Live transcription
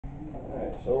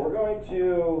right, so we're going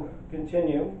to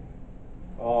continue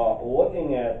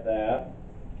looking at that.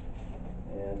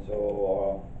 And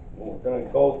so we're going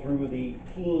to go through the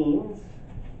teens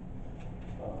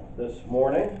this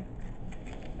morning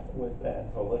with that.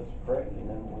 So let's pray and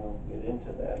then we'll get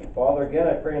into that. And Father, again,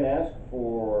 I pray and ask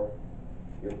for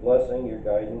your blessing, your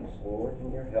guidance, Lord,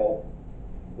 and your help.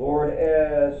 Lord,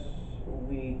 as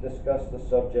we discuss the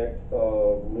subject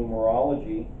of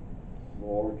numerology,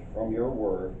 Lord, from your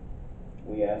word,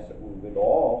 we ask that we would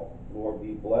all, Lord,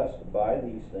 be blessed by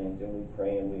these things, and we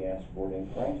pray and we ask for it in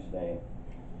Christ's name.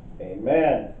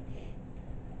 Amen.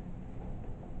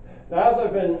 Now, as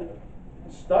I've been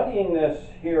studying this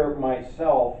here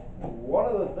myself, one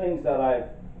of the things that I've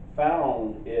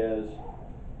found is,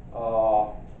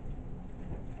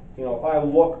 if I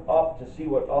look up to see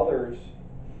what others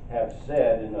have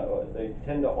said, and they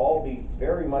tend to all be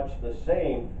very much the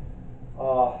same,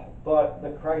 but the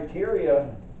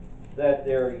criteria that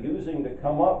they're using to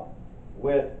come up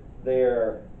with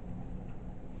their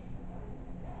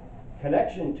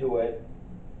connection to it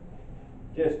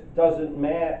just doesn't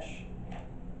match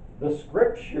the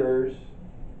scriptures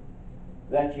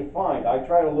that you find. I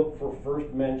try to look for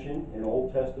first mention in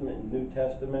Old Testament and New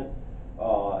Testament,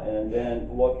 and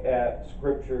then look at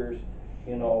scriptures,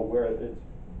 where it's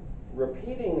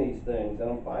repeating these things. And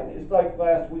I'm finding, it's like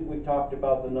last week we talked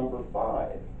about the number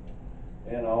 5,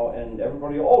 and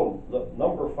everybody, the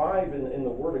number 5 in the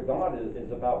Word of God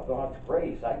is about God's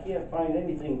grace. I can't find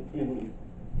anything in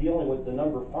dealing with the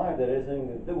number 5 that has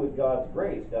anything to do with God's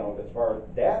grace. Now, as far as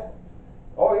death,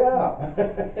 oh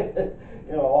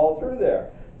yeah, all through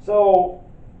there. So,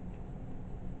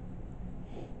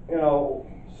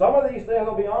 some of these things,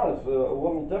 I'll be honest, a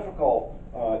little difficult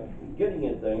getting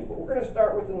in things, but we're going to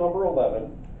start with the number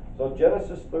 11. So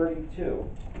Genesis 32.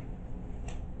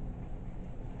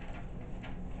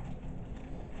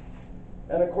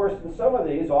 And of course, in some of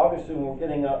these, obviously, when we're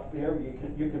getting up here,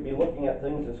 you could be looking at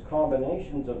things as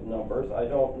combinations of numbers. I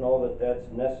don't know that that's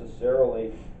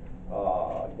necessarily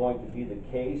going to be the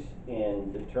case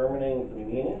in determining the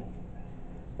meaning.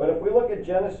 But if we look at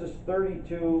Genesis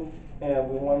 32, and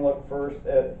we want to look first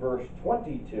at verse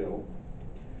 22,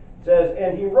 it says,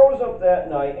 "And he rose up that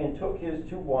night and took his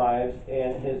 2 wives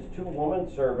and his 2 women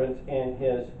servants and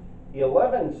his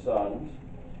 11 sons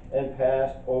and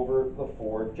passed over the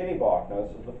ford Jabbok." Now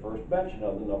this is the first mention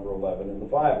of the number 11 in the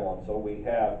Bible. And so we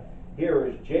have, here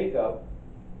is Jacob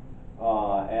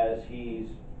as he's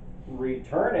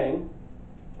returning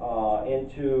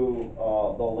into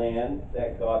the land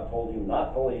that God told him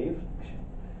not to leave.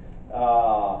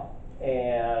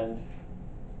 And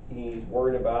he's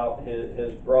worried about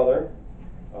his brother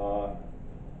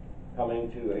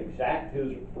coming to exact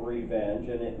his revenge.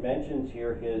 And it mentions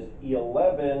here his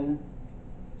 11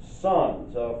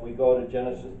 sons. So if we go to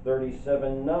Genesis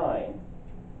 37:9.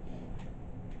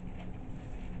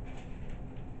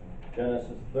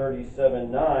 Genesis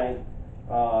 37:9,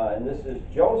 and this is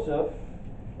Joseph.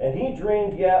 "And he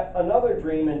dreamed yet another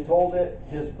dream, and told it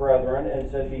his brethren, and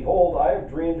said, Behold, I have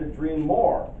dreamed a dream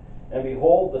more. And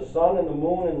behold, the sun and the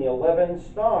moon and the 11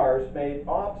 stars made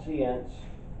obeisance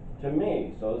to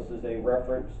me." So this is a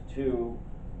reference to,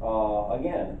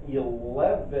 again,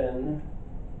 11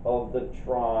 of the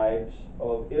tribes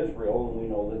of Israel, and we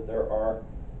know that there are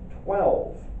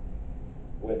 12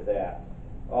 with that.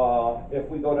 If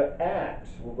we go to Acts,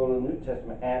 we'll go to the New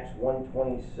Testament, Acts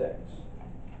 1:26.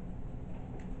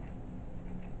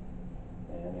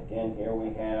 And again, here we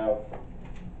have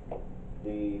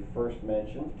the first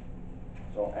mention.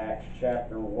 So Acts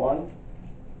chapter 1,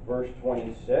 verse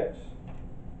 26.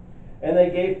 "And they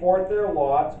gave forth their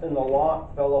lots, and the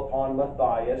lot fell upon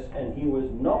Matthias, and he was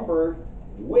numbered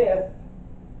with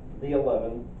the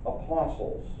 11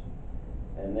 apostles."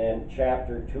 And then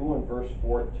chapter 2 and verse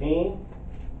 14.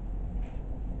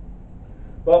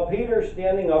 "But Peter,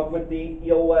 standing up with the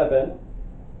 11,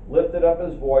 lifted up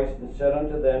his voice and said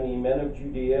unto them, Ye men of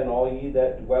Judea, and all ye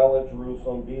that dwell at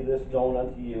Jerusalem, be this known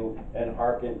unto you, and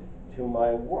hearken to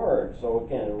my word." So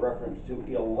again, in reference to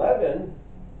 11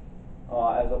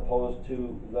 as opposed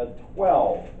to the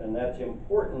 12, and that's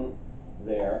important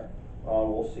there.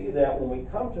 We'll see that when we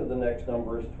come to the next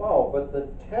number is 12. But the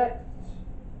texts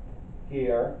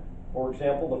here, for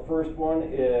example, the first one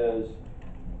is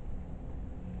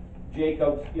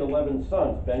Jacob's 11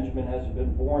 sons. Benjamin hasn't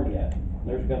been born yet.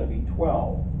 There's going to be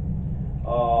 12.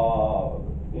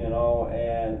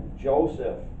 And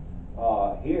Joseph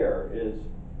here is,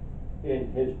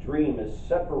 in his dream, is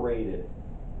separated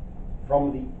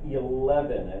from the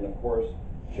 11. And of course,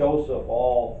 Joseph,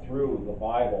 all through the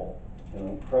Bible, an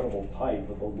incredible type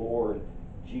of the Lord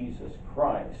Jesus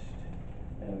Christ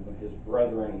and of his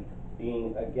brethren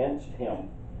being against him.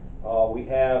 We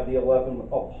have the 11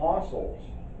 apostles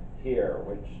here,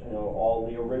 which, you know, all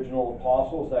the original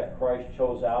apostles that Christ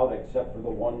chose out, except for the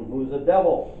one who's a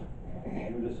devil,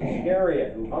 Judas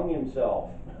Iscariot, who hung himself.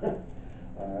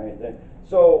 All right, then.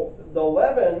 So the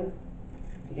 11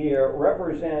 here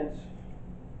represents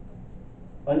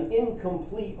an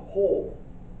incomplete whole.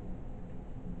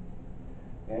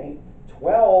 Okay,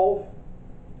 12,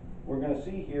 we're going to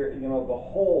see here, you know, the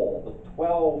whole, the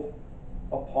 12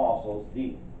 apostles,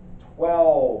 the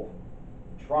 12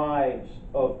 tribes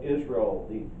of Israel,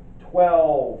 the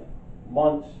 12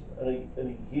 months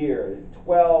in a year,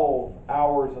 12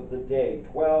 hours of the day,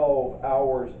 12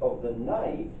 hours of the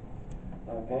night.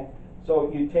 Okay,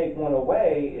 so you take one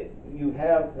away, you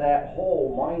have that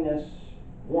whole minus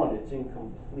one. It's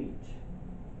incomplete.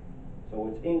 So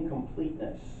it's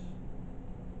incompleteness.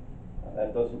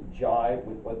 That doesn't jive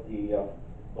with what the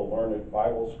learned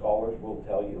Bible scholars will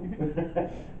tell you.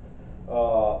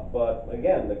 But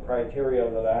again, the criteria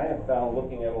that I have found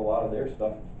looking at a lot of their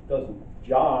stuff doesn't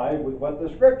jive with what the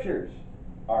scriptures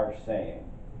are saying.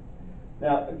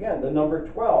 Now, again, the number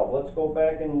 12, let's go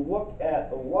back and look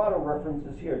at a lot of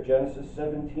references here. Genesis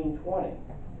 17:20.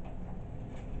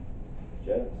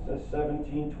 Genesis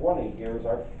 17:20, here's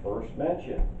our first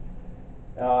mention.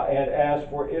 And as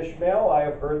for Ishmael, I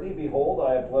have heard thee, behold,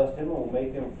 I have blessed him, and will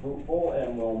make him fruitful,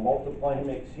 and will multiply him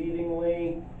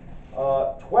exceedingly.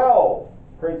 12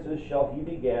 princes shall he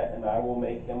beget, and I will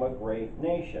make him a great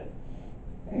nation.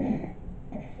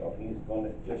 So he's going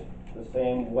to, just the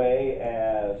same way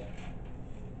as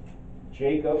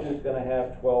Jacob is going to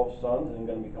have 12 sons and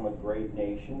going to become a great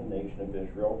nation, the nation of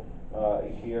Israel.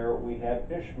 Here we have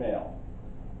Ishmael.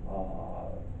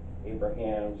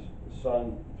 Abraham's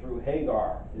son through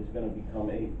Hagar is going to become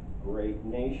a great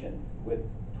nation with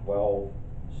 12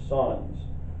 sons.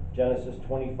 Genesis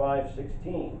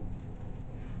 25:16.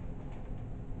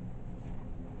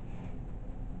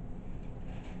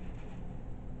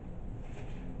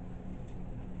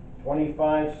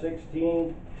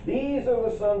 These are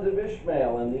the sons of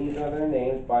Ishmael, and these are their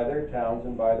names by their towns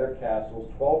and by their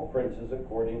castles, 12 princes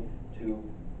according to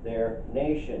their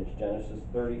nations. Genesis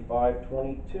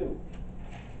 35:22.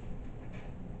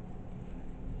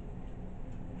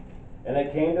 And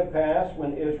it came to pass,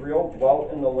 when Israel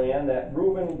dwelt in the land, that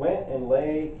Reuben went and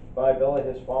lay by Bilhah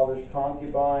his father's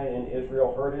concubine, and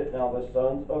Israel heard it. Now the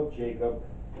sons of Jacob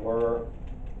were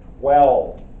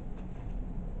 12.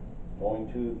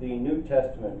 Going to the New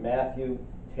Testament, Matthew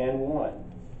 10:1.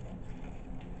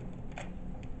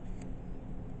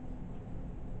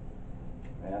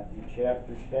 Matthew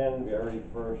chapter 10, very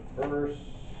first verse.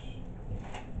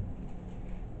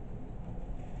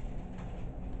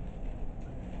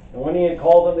 And when he had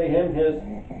called unto him his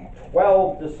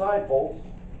 12 disciples,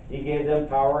 he gave them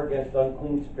power against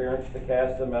unclean spirits to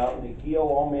cast them out, and to heal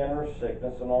all manner of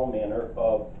sickness and all manner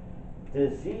of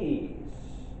disease.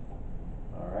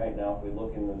 All right, now if we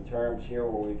look in the terms here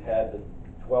where we've had the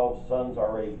 12 sons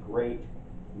are a great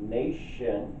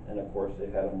nation, and of course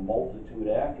they've had a multitude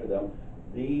after them,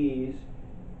 these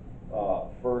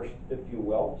first, if you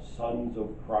will, sons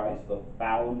of Christ, the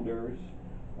founders,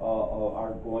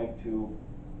 are going to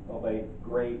of a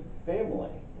great family,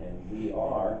 and we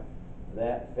are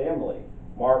that family.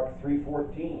 Mark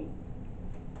 3:14.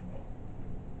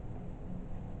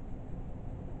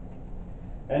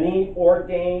 And he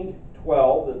ordained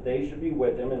 12 that they should be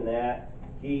with him, and that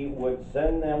he would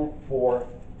send them forth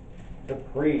to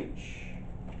preach.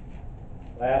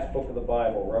 Last book of the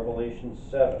Bible, Revelation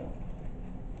 7.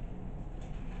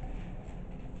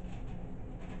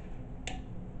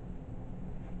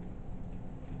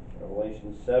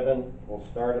 Revelation 7, we'll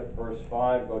start at verse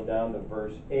 5, go down to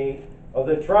verse 8. Of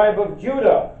the tribe of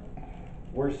Judah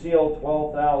were sealed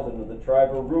 12,000. Of the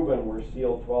tribe of Reuben were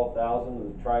sealed 12,000.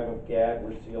 Of the tribe of Gad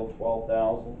were sealed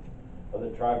 12,000. Of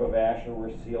the tribe of Asher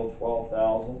were sealed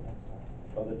 12,000.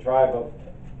 Of the tribe of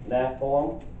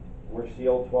Naphtali were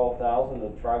sealed 12,000.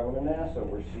 Of the tribe of Manasseh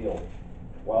were sealed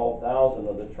 12,000.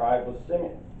 Of the tribe of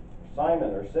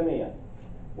Simeon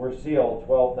were sealed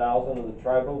 12,000. Of the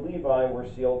tribe of Levi were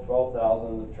sealed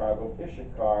 12,000. Of the tribe of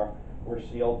Issachar were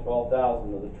sealed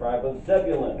 12,000. Of the tribe of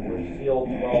Zebulun were sealed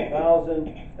 12,000.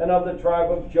 And of the tribe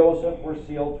of Joseph were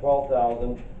sealed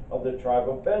 12,000. Of the tribe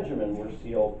of Benjamin were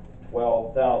sealed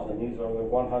 12,000. These are the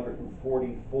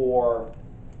 144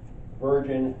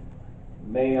 virgin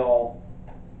male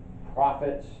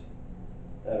prophets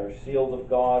that are sealed of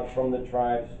God from the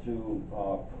tribes to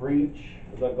preach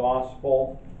the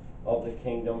gospel of the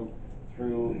kingdom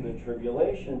through the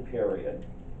tribulation period.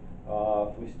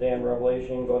 If we stay in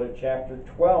Revelation, go to chapter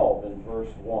 12 and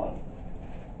verse 1.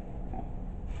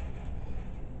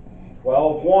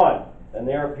 12:1. And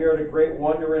there appeared a great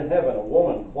wonder in heaven, a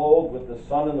woman clothed with the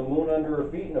sun and the moon under her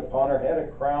feet, and upon her head a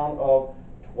crown of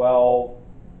 12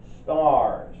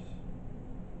 stars.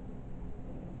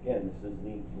 Again, this is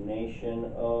the nation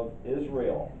of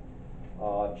Israel.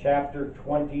 Chapter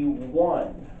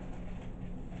 21,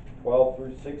 12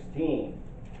 through 16.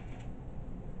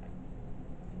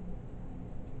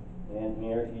 And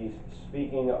here he's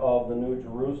speaking of the New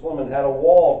Jerusalem, and had a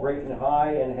wall great and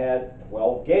high, and had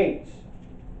 12 gates.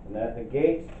 And at the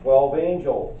gates 12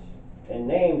 angels, and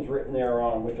names written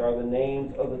thereon, which are the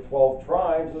names of the 12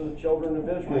 tribes of the children of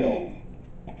Israel.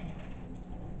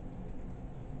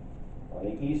 On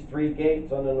the east 3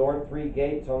 gates, on the north 3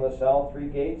 gates, on the south 3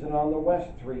 gates, and on the west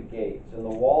 3 gates. And the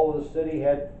wall of the city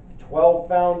had 12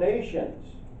 foundations,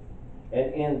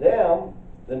 and in them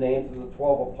the names of the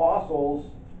 12 apostles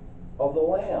of the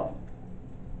Lamb.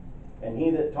 And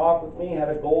he that talked with me had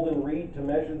a golden reed to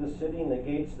measure the city, and the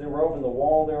gates thereof, and the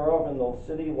wall thereof, and the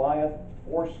city lieth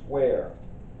foursquare.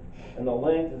 And the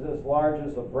length is as large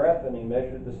as the breadth, and he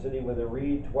measured the city with a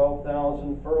reed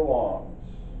 12,000 furlongs.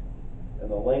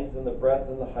 And the length and the breadth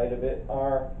and the height of it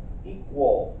are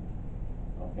equal.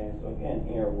 Okay, so again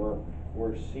here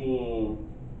we're seeing,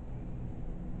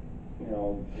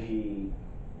 the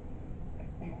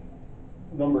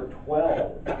number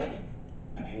 12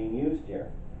 being used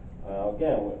here.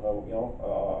 Again,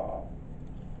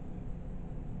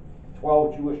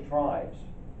 12 Jewish tribes,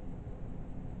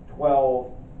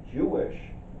 12 Jewish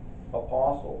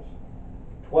apostles,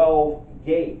 12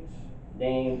 gates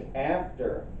named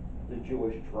after the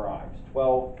Jewish tribes,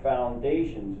 12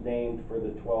 foundations named for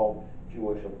the 12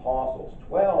 Jewish apostles.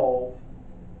 12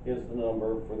 is the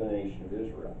number for the nation of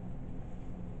Israel.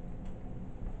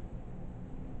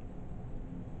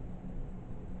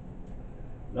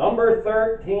 Number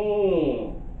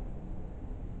 13,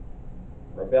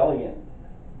 rebellion,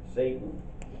 Satan,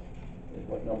 is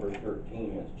what number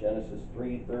 13 is. Genesis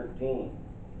 3:13.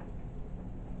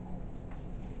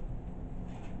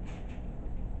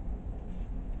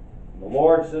 The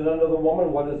Lord said unto the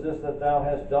woman, what is this that thou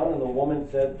hast done? And the woman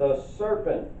said, the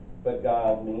serpent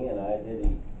beguiled me, and I did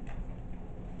eat.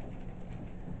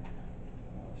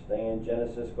 Stay in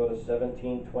Genesis, go to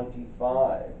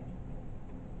 17:25.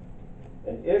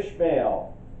 And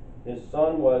Ishmael, his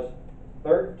son, was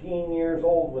 13 years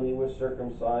old when he was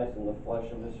circumcised in the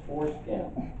flesh of his foreskin.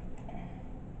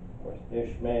 Of course,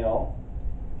 Ishmael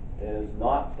is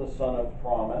not the son of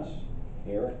promise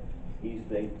here. He's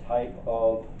the type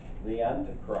of the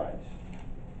Antichrist.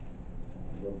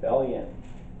 Rebellion.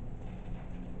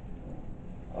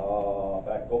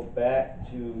 Go back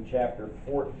to chapter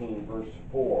 14, verse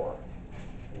 4.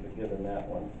 Should have given that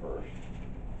one first.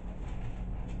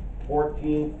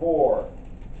 14:4.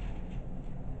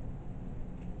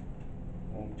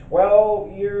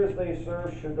 12 years they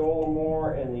served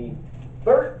Chedorlaomer, and the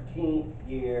 13th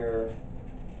year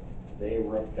they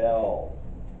rebelled.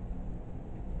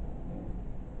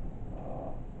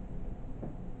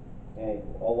 And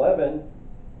 11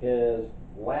 is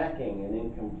lacking and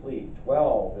incomplete.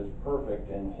 12 is perfect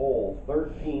and whole.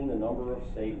 13, the number of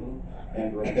Satan,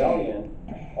 and rebellion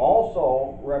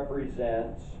also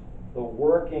represents the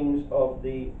workings of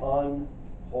the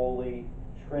unholy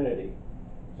Trinity.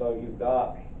 So you've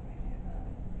got,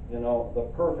 the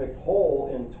perfect whole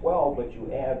in 12, but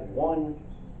you add 1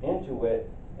 into it,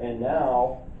 and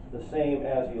now the same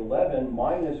as 11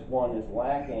 minus 1 is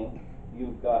lacking.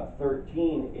 You've got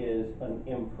 13 is an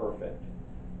imperfect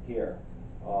here.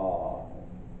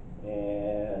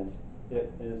 And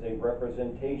it is a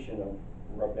representation of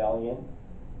rebellion,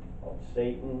 of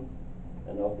Satan,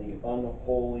 and of the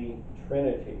unholy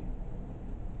Trinity.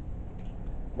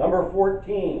 Number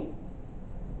 14,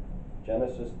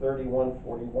 Genesis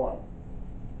 31:41.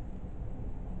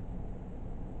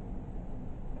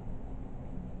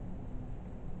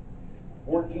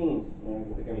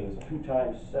 It's 2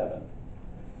 times 7.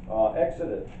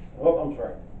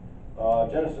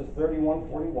 Genesis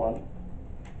 31:41.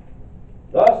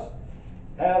 Thus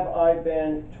have I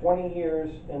been 20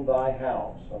 years in thy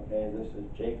house. Okay, this is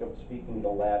Jacob speaking to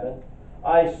Laban.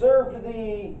 I served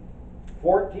thee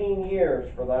 14 years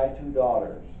for thy 2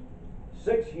 daughters,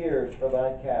 6 years for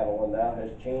thy cattle, and thou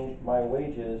hast changed my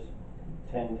wages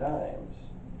 10 times.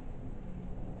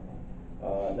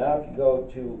 Now if you go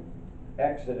to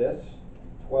Exodus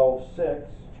 12:6.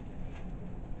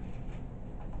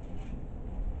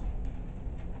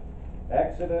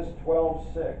 Exodus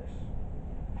 12:6.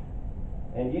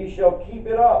 And ye shall keep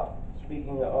it up,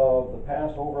 speaking of the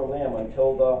Passover lamb,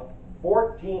 until the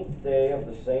 14th day of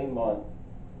the same month,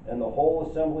 and the whole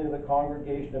assembly of the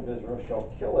congregation of Israel shall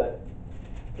kill it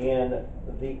in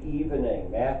the evening.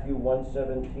 Matthew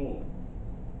 1:17.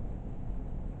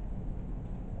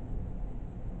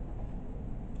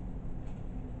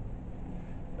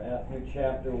 Matthew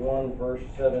chapter 1, verse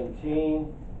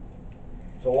 17.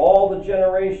 So all the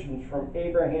generations from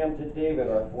Abraham to David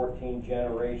are 14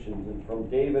 generations, and from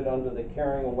David unto the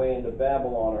carrying away into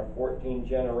Babylon are 14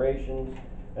 generations,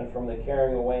 and from the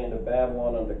carrying away into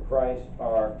Babylon unto Christ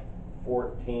are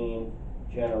 14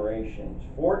 generations.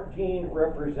 14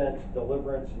 represents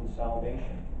deliverance and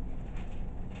salvation,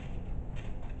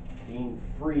 being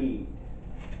freed.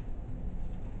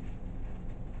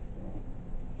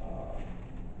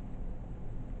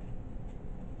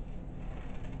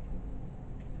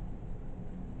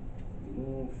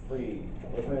 Being free,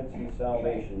 deliverance and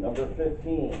salvation. Number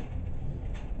 15.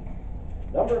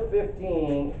 Number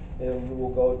 15, and we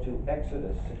will go to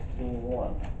Exodus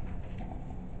 16:1.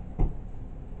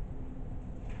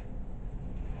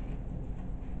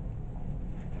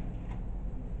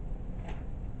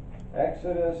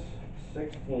 Exodus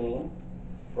 16,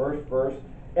 first verse.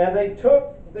 And they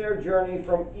took their journey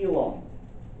from Elim,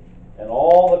 and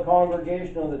all the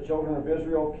congregation of the children of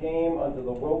Israel came unto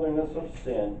the wilderness of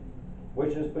Sin,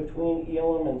 which is between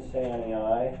Elim and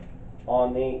Sinai,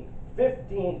 on the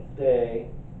 15th day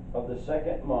of the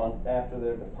second month after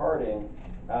their departing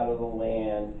out of the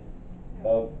land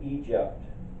of Egypt.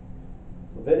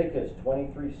 Leviticus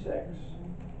 23:6.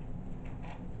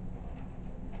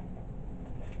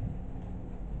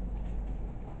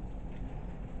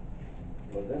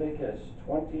 Leviticus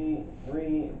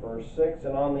 23, verse 6.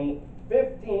 And on the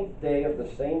 15th day of the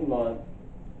same month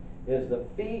is the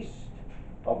feast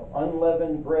of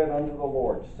unleavened bread unto the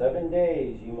Lord. 7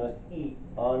 days you must eat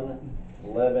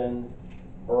unleavened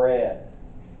bread.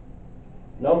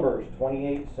 Numbers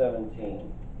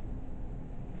 28:17.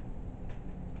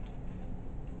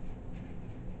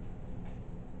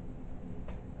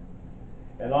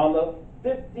 And on the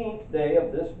 15th day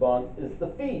of this month is the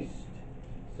feast.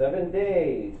 7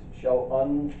 days shall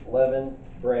unleavened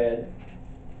bread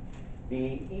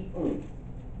be eaten.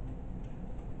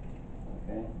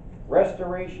 Okay.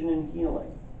 Restoration and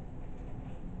healing.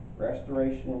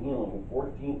 Restoration and healing. The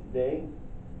 14th day,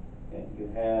 and you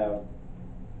have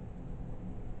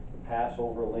the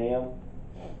Passover lamb.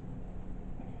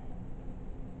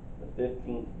 The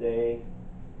 15th day,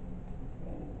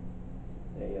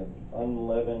 day of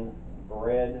unleavened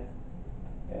bread.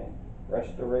 Okay.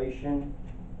 Restoration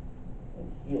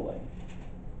and healing.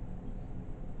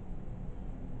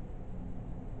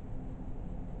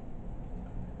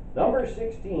 Number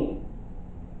 16.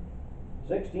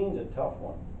 16 is a tough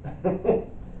one.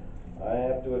 I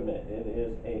have to admit, it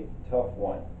is a tough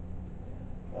one.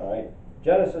 All right.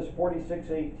 Genesis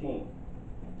 46:18.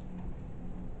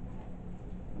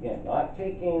 Again, not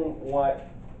taking what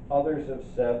others have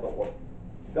said, but what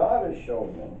God has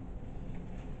showed me.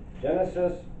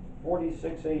 Genesis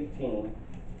 46:18.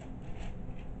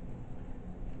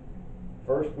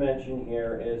 First mention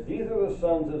here is, these are the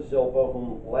sons of Zilpah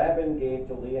whom Laban gave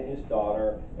to Leah his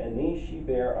daughter, and these she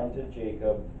bare unto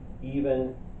Jacob,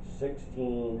 even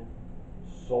 16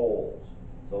 souls.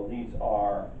 So these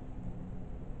are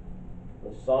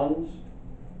the sons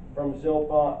from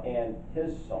Zilpah and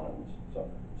his sons. So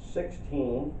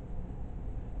 16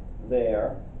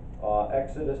 there.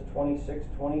 Exodus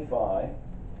 26:25.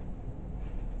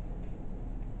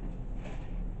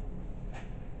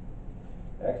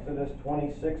 Exodus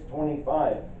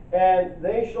 26:25. And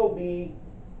they shall be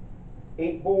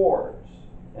 8 boards,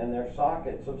 and their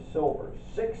sockets of silver.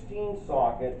 16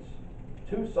 sockets,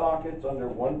 2 sockets under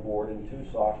one board, and 2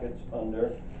 sockets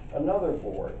under another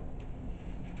board.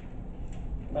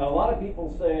 Now, a lot of people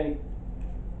say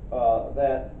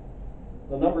that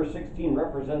the number 16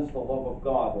 represents the love of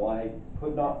God. Well, I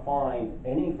could not find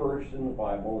any verse in the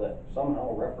Bible that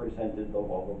somehow represented the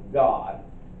love of God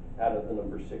out of the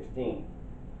number 16.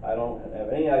 I don't have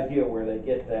any idea where they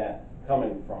get that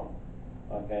coming from.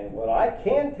 Okay, what I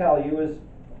can tell you is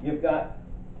you've got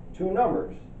 2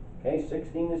 numbers. Okay,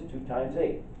 16 is 2 times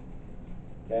 8.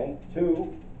 Okay,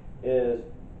 2 is,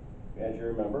 as you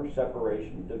remember,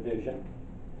 separation, division.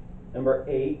 Number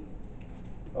 8,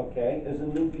 okay, is a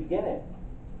new beginning.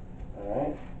 All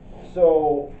right,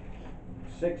 so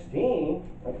 16,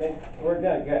 okay, we're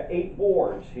going to get 8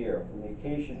 boards here from the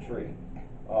acacia tree.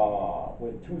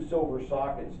 With 2 silver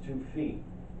sockets, 2 feet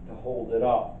to hold it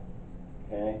up.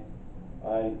 Okay,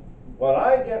 what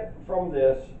I get from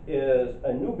this is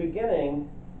a new beginning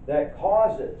that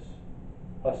causes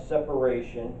a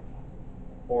separation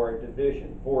or a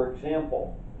division. For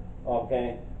example,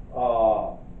 okay,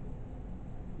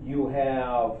 you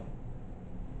have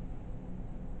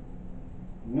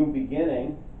new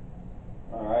beginning,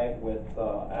 all right, with,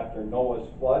 after Noah's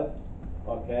flood,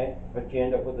 okay, but you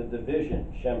end up with a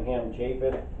division, Shem, Ham,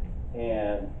 Japheth,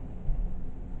 and,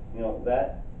 you know,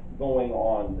 that going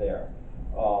on there.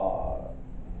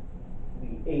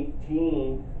 The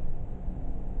 18,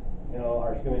 you know,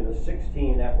 or excuse me, the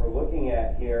 16 that we're looking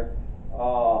at here,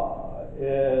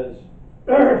 is,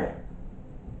 to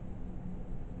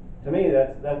me,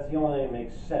 that's the only thing that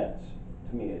makes sense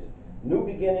to me, is new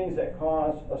beginnings that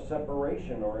cause a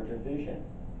separation or a division.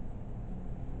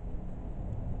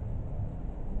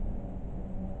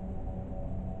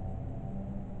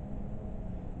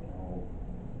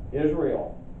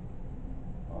 Israel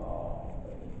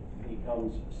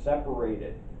becomes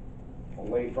separated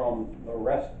away from the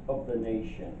rest of the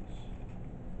nations.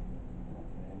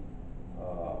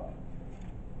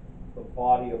 The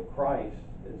body of Christ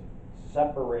is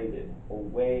separated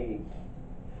away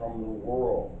from the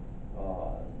world.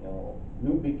 You know,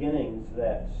 new beginnings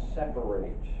that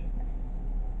separate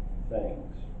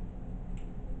things.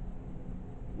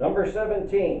 Number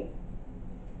 17.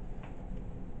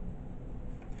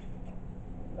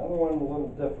 Another one a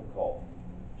little difficult.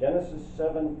 Genesis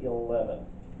 7:11.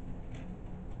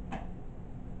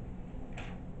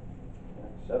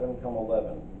 7 come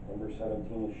 11. Number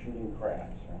 17 is shooting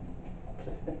craps.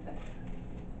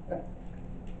 Right?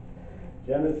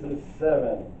 Genesis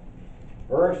 7,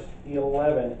 verse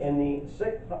 11. In the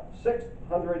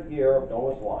 600th year of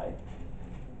Noah's life,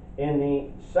 in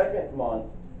the second month,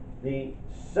 the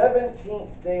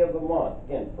 17th day of the month,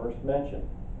 again, first mention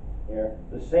here,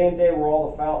 the same day were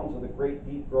all the fountains of the great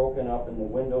deep broken up and the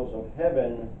windows of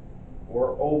heaven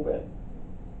were open.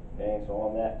 Okay, so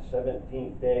on that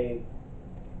 17th day,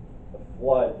 the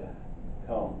flood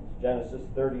comes. Genesis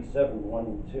 37, 1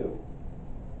 and 2.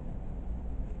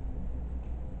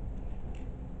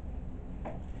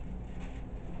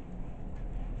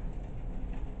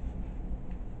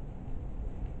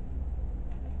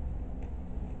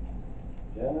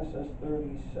 Genesis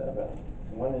 37,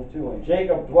 1 and 2. And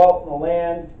Jacob dwelt in the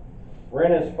land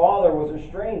wherein his father was a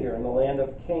stranger, in the land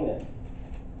of Canaan.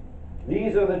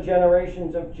 These are the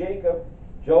generations of Jacob.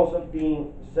 Joseph,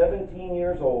 being 17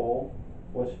 years old,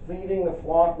 was feeding the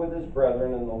flock with his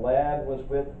brethren, and the lad was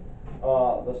with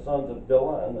the sons of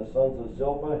Bilhah and the sons of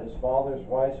Zilpah, his father's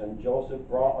wife, and Joseph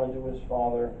brought unto his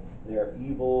father their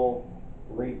evil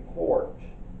report.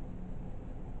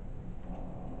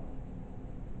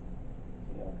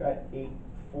 I've got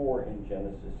 8:4 in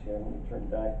Genesis here. Let me turn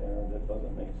back there. That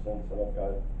doesn't make sense that I've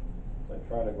got, I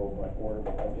try to go by order,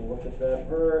 but let me look at that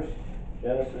verse.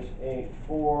 Genesis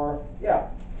 8:4. Yeah,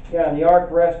 and the ark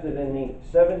rested in the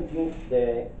 17th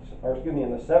day, or excuse me,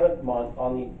 in the 7th month,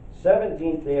 on the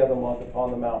 17th day of the month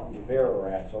upon the mountains of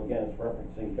Ararat. So again, it's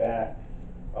referencing back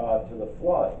to the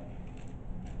flood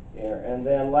here. And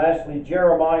then lastly,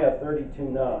 Jeremiah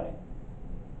 32:9.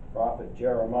 Prophet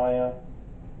Jeremiah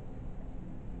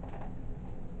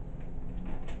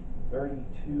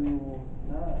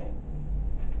 32:9.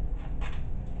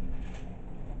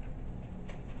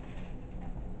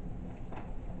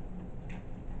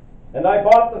 And I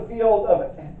bought the field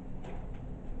of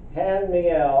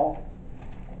Hanmeel,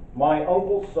 my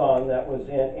uncle's son, that was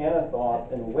in Anathoth,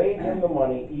 and weighed him the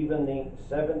money, even the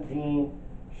 17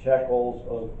 shekels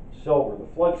of silver. The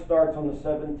flood starts on the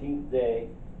 17th day,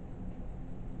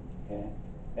 okay,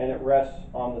 and it rests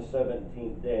on the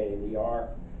 17th day. The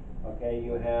ark, okay,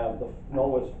 you have the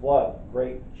Noah's flood,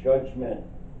 great judgment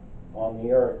on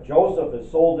the earth. Joseph is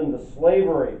sold into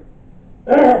slavery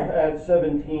at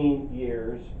 17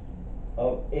 years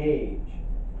of age.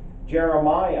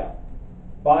 Jeremiah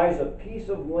buys a piece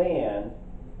of land,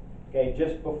 okay,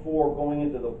 just before going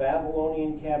into the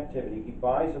Babylonian captivity. He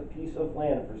buys a piece of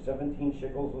land for 17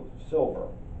 shekels of silver,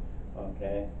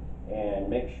 okay, and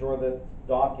make sure that it's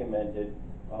documented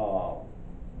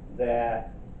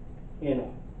that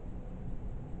in,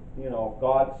 you know,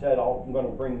 God said, I'm going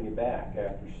to bring you back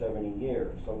after 70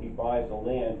 years. So he buys the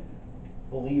land,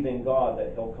 believing God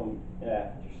that he'll come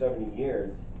after 70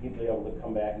 years. He'll be able to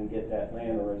come back and get that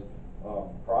land, or his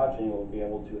progeny will be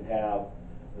able to have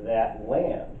that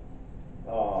land.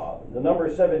 The number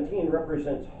 17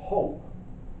 represents hope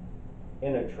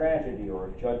in a tragedy or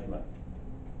a judgment.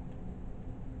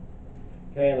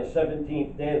 Okay, on the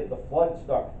 17th day that the flood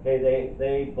started, okay,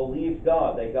 they believed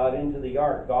God. They got into the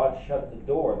ark. God shut the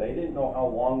door. They didn't know how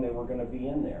long they were going to be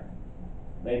in there.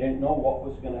 They didn't know what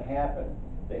was going to happen.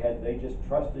 They just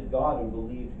trusted God and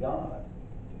believed God.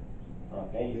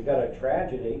 Okay, you've got a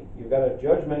tragedy, you've got a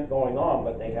judgment going on,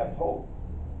 but they have hope.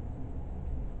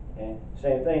 Okay,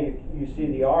 same thing, you see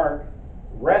the ark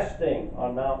resting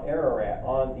on Mount Ararat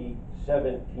on the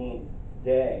 17th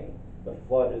day. The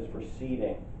flood is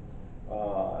receding.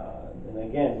 And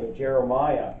again, with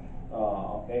Jeremiah,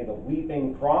 okay, the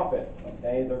weeping prophet,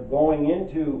 okay, they're going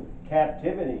into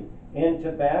captivity,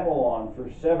 into Babylon for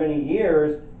 70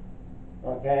 years,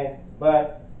 okay,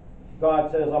 but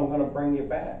God says, I'm going to bring you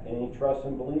back. And he trusts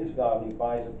and believes God, and he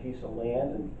buys a piece of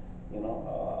land and,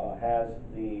 has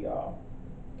the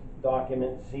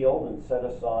document sealed and set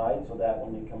aside so that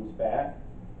when he comes back,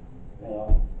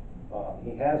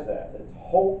 he has that. It's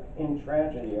hope in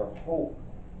tragedy, or hope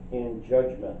in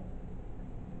judgment.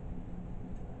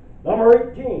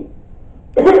 Number 18.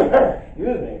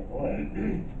 Excuse me.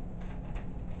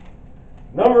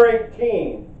 Number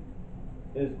 18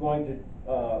 is going to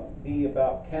be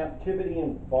about captivity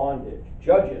and bondage.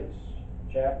 Judges,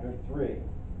 chapter 3.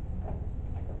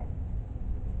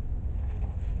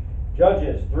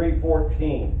 Judges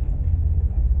 3:14.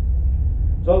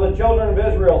 So the children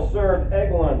of Israel served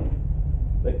Eglon,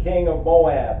 the king of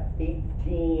Moab,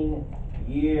 18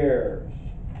 years.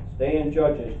 Stay in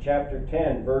Judges chapter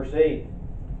 10, verse 8.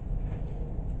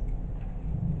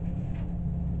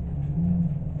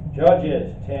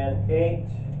 Judges 10:8.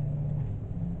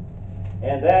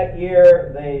 And that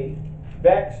year they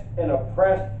vexed and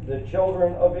oppressed the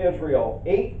children of Israel.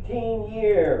 18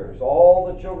 years, all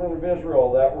the children of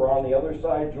Israel that were on the other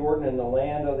side Jordan in the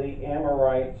land of the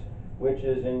Amorites, which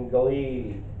is in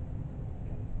Gilead.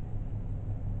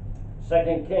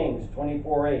 2 Kings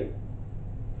 24:8.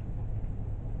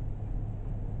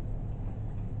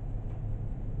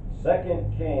 2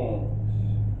 Kings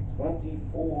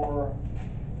 24,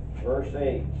 verse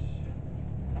 8.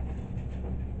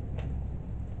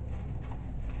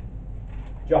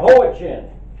 Jehoiachin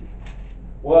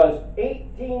was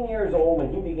 18 years old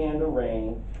when he began to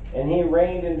reign, and he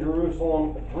reigned in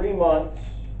Jerusalem 3 months,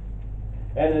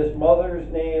 and his mother's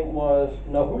name was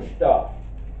Nehushta,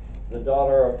 the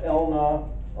daughter of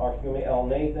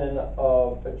Elnathan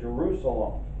of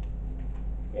Jerusalem.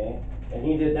 Okay? And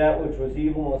he did that which was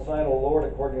evil in the sight of the Lord,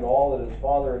 according to all that his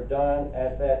father had done.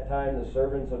 At that time the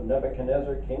servants of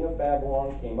Nebuchadnezzar, king of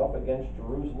Babylon, came up against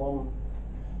Jerusalem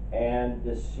and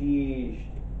besieged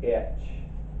it.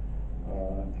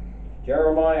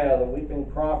 Jeremiah, the weeping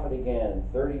prophet again,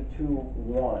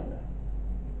 32:1.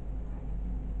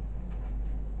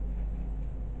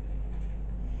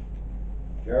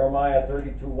 Jeremiah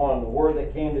 32:1. The word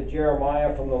that came to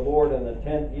Jeremiah from the Lord in the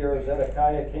 10th year of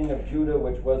Zedekiah, king of Judah,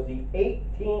 which was the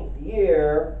 18th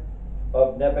year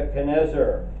of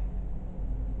Nebuchadnezzar.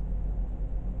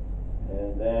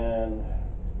 And then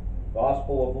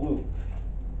Gospel of Luke,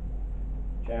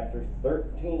 chapter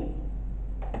 13.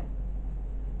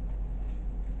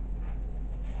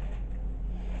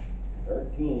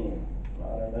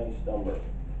 Not a nice number.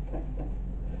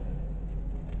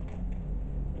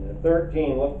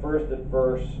 13, look first at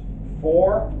verse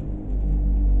 4.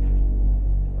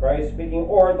 Christ speaking,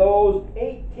 or those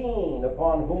 18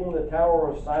 upon whom the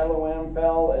tower of Siloam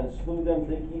fell and slew them,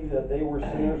 think ye that they were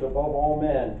sinners above all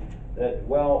men that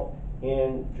dwelt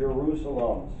in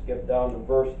Jerusalem. Skip down to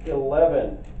verse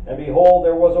 11. And behold,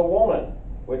 there was a woman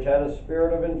which had a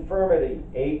spirit of infirmity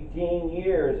 18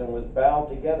 years, and was bowed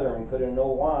together, and could in no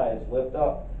wise lift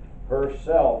up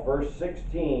herself. Verse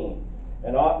 16.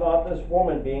 And ought not this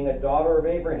woman, being a daughter of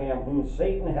Abraham, whom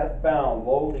Satan hath bound,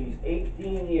 lo, these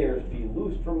 18 years, be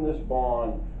loosed from this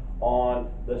bond on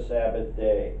the Sabbath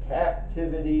day?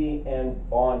 Captivity and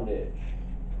bondage.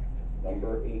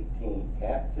 Number 18.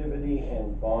 Captivity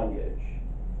and bondage.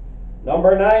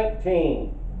 Number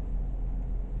 19.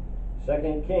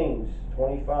 2 Kings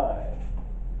 25.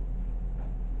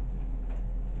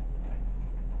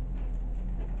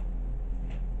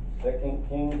 Second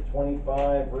Kings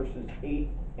 25, verses 8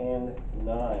 and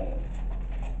 9.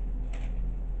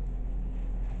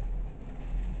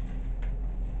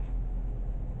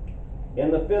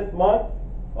 In the 5th month,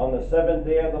 on the 7th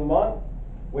day of the month,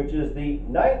 which is the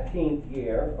 19th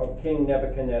year of King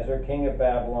Nebuchadnezzar, king of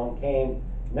Babylon, came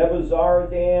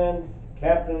Nebuzaradan,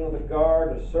 captain of the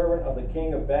guard, a servant of the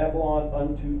king of Babylon,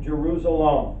 unto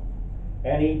Jerusalem.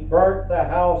 And he burnt the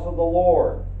house of the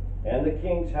Lord, and the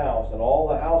king's house, and all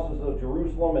the houses of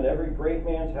Jerusalem, and every great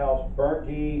man's house burnt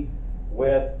he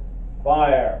with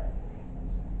fire.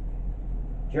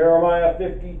 Jeremiah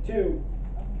 52.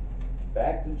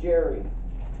 Back to Jerry.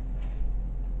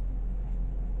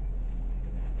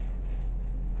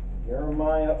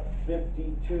 Jeremiah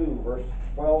 52, verse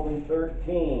 12 and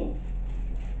 13.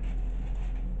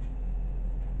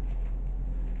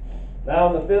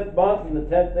 Now in the 5th month, in the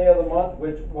 10th day of the month,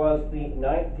 which was the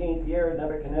 19th year of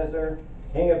Nebuchadnezzar,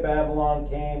 king of Babylon,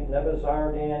 came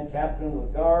Nebuzaradan, captain of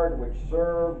the guard, which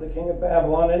served the king of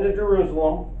Babylon, into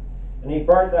Jerusalem. And he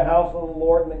burnt the house of the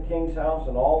Lord and the king's house,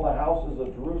 and all the houses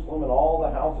of Jerusalem, and all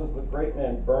the houses of the great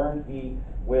men burned he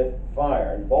with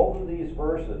fire. In both of these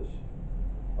verses,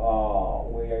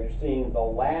 we are seeing the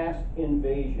last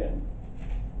invasion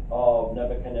of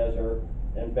Nebuchadnezzar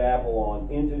and Babylon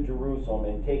into Jerusalem,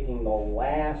 and taking the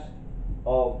last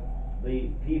of the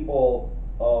people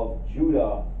of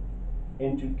Judah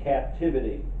into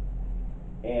captivity.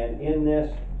 And in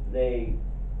this, they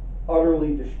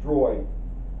utterly destroyed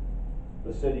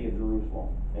the city of Jerusalem,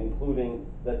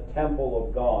 including the temple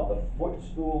of God, the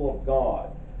footstool of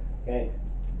God. Okay.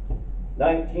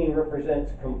 19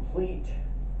 represents complete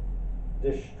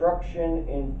destruction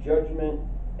and judgment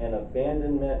and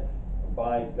abandonment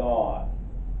by God.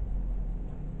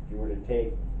 If you were to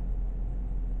take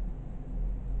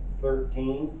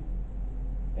 13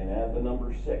 and add the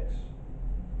number 6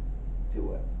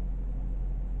 to it.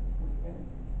 Okay.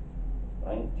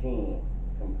 19.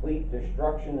 Complete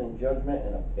destruction and judgment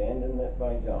and abandonment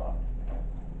by God.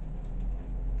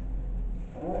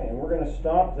 All right, and we're going to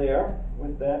stop there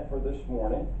with that for this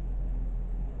morning.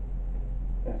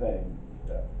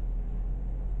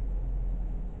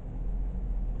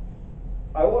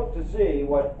 I look to see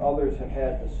what others have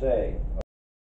had to say